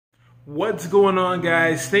What's going on,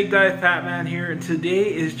 guys? Snake Diet Fat Man here, and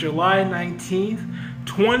today is July 19th,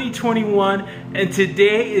 2021, and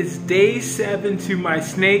today is day 7 to my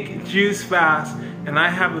snake juice fast, and I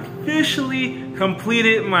have officially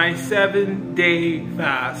completed my 7-day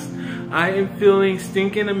fast. I am feeling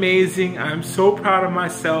stinking amazing. I'm so proud of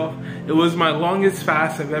myself. It was my longest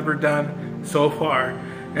fast I've ever done so far,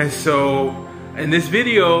 and so in this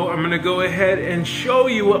video, I'm gonna go ahead and show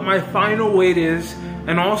you what my final weight is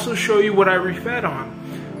and also show you what I refed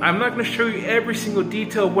on. I'm not gonna show you every single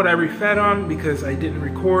detail of what I refed on because I didn't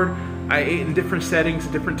record. I ate in different settings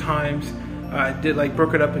at different times. I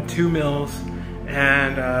broke it up in 2 meals.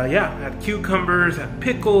 And yeah, I had cucumbers, I had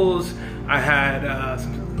pickles, I had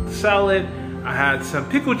some salad, I had some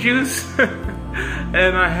pickle juice,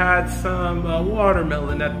 and I had some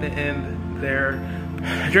watermelon at the end there.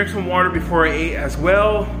 I drank some water before I ate as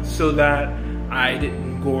well so that I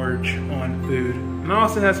didn't gorge on food. And I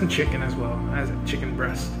also had some chicken as well, as a chicken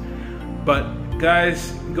breast. But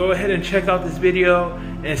guys, go ahead and check out this video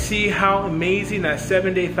and see how amazing that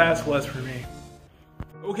 7-day fast was for me.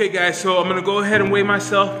 Okay guys, so I'm gonna go ahead and weigh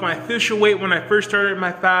myself. My official weight when I first started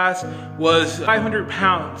my fast was 500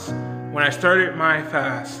 pounds when I started my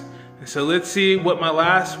fast. And so let's see what my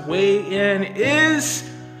last weigh-in is.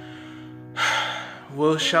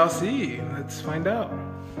 We shall see. Let's find out.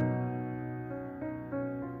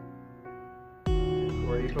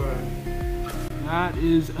 45. That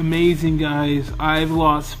is amazing, guys. I've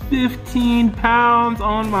lost 15 pounds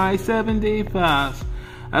on my 7-day fast.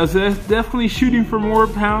 I was definitely shooting for more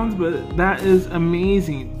pounds, but that is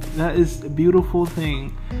amazing. That is a beautiful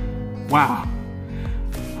thing. Wow.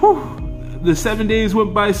 Whew. The 7 days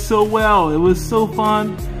went by so well. It was so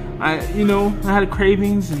fun. I had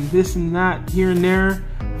cravings and this and that here and there.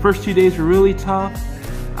 First 2 days were really tough.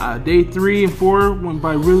 Day 3 and 4 went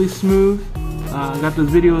by really smooth. Got those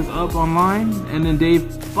videos up online. And then day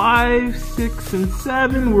 5, 6, and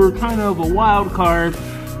 7 were kind of a wild card.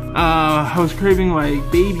 I was craving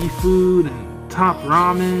like baby food and top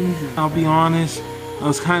ramen. I'll be honest, I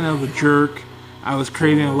was kind of a jerk. I was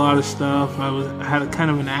craving a lot of stuff. I had a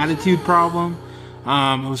kind of an attitude problem.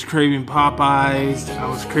 I was craving Popeyes. I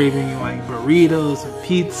was craving like burritos and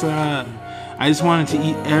pizza. I just wanted to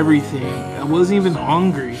eat everything. I wasn't even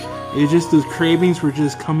hungry. It was just those cravings were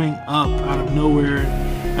just coming up out of nowhere.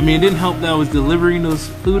 I mean, it didn't help that I was delivering those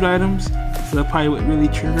food items, so that probably what really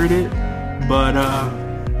triggered it. But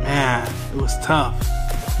man, it was tough.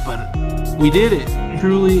 But we did it.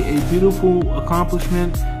 Truly a beautiful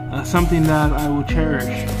accomplishment. Something that I will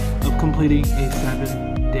cherish of completing a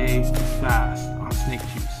 7-day fast on snake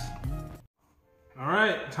juice.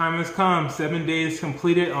 Alright, time has come. 7 days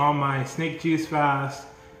completed on my snake juice fast.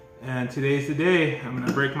 And today's the day. I'm going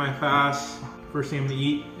to break my fast. First thing I'm going to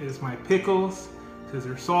eat is my pickles because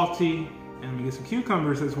they're salty. And I'm going to get some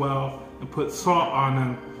cucumbers as well and put salt on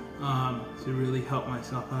them to really help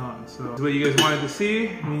myself out. So this is what you guys wanted to see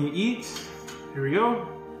when you eat. Here we go.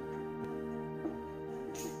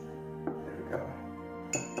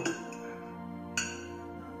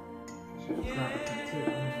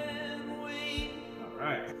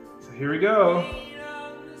 Alright, so here we go.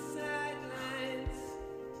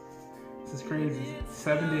 This is crazy.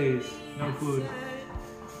 7 days, no food.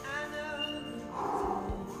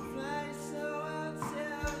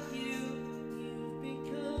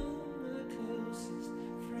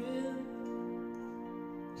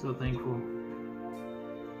 So thankful.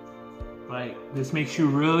 Like, this makes you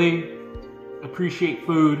really appreciate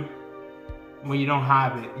food when you don't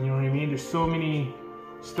have it, you know what I mean? There's so many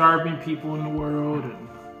starving people in the world, and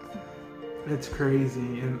it's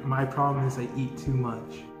crazy. And my problem is I eat too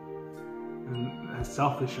much, and that's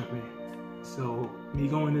selfish of me. So me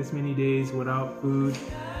going this many days without food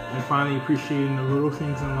and finally appreciating the little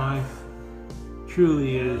things in life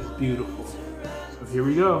truly is beautiful. So here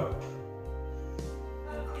we go.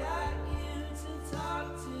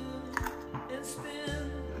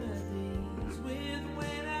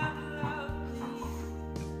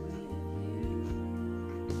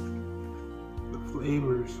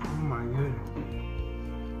 Flavors, oh my goodness.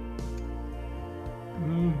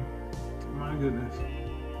 My goodness.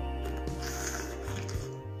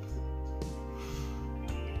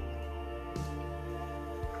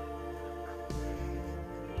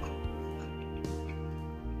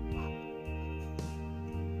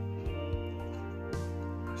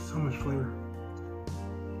 So much flavor.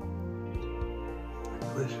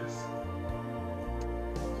 Delicious.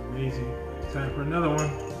 It's amazing. It's time for another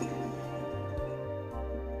one.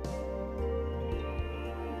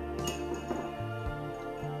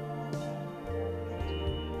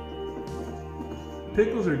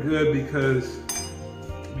 Pickles are good because,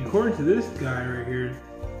 I mean, according to this guy right here, it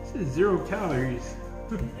says 0 calories.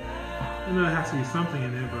 I know it has to be something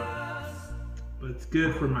in it, but it's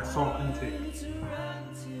good for my salt intake. There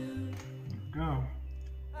we go.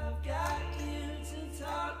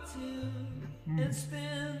 And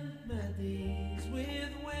spend my days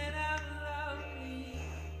with when I'm lonely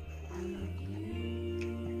with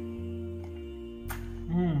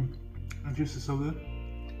you. That juice is so good.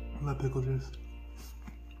 I love pickle juice.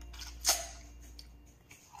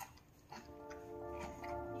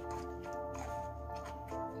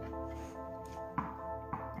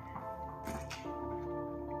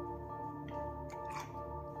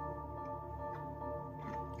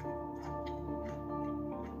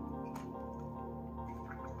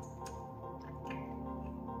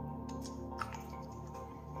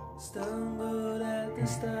 Stumbled at the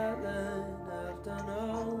start line, I've done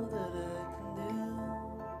all that I can do,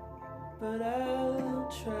 but I'll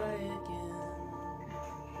try again,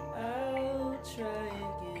 I'll try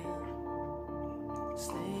again,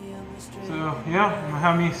 stay on the straight. So yeah, I'm gonna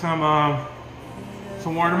have me some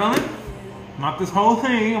watermelon. Not this whole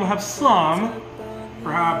thing, I'm gonna have some,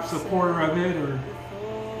 perhaps a quarter of it, or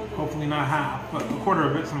hopefully not half, but a quarter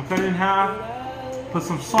of it. So I'm gonna cut it in half, put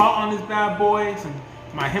some salt on this bad boy,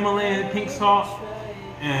 my Himalayan pink salt,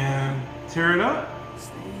 and tear it up.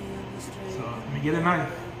 So let me get a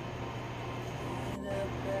knife.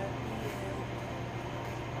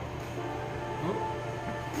 Oh.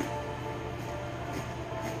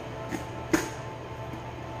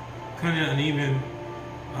 Kind of uneven.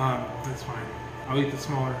 That's fine. I'll eat the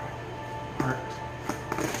smaller part.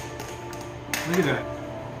 Look at that.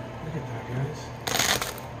 Look at that, guys.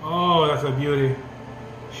 Oh, that's a beauty.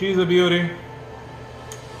 She's a beauty.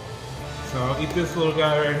 So I'll eat this little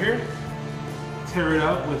guy right here. Tear it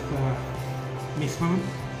up with my spoon.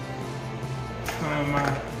 Some of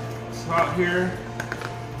my salt here.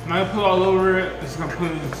 I'm not gonna put all over it. Just gonna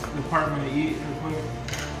put it in the department to eat real quick.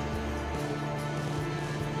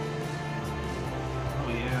 Oh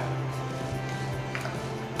yeah.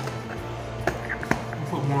 I'll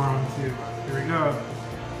put more on too. Here we go.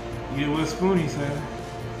 Eat it with a spoon, he said.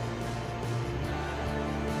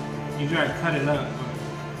 Usually I cut it up, but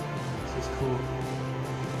this is cool.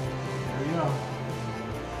 There we go.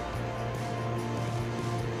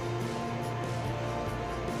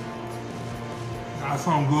 Got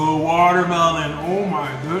some good watermelon. Oh my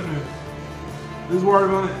goodness. This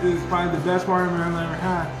watermelon is probably the best watermelon I ever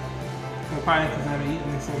had. Probably because I haven't eaten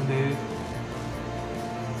in 7 days.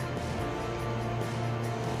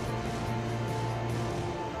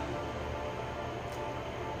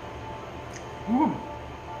 Ooh.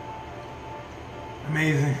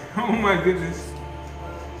 Amazing. Oh my goodness.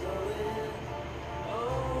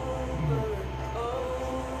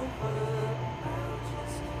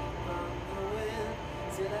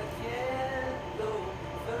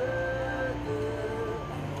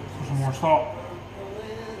 Some more salt.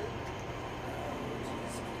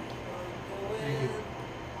 Thank you.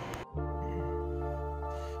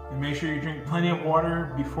 And make sure you drink plenty of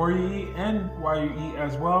water before you eat and while you eat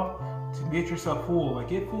as well to get yourself full. Like,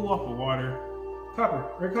 get full off of water. Copper,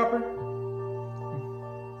 right, Copper?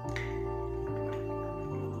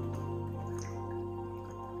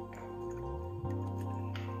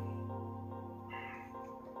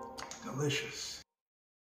 Delicious.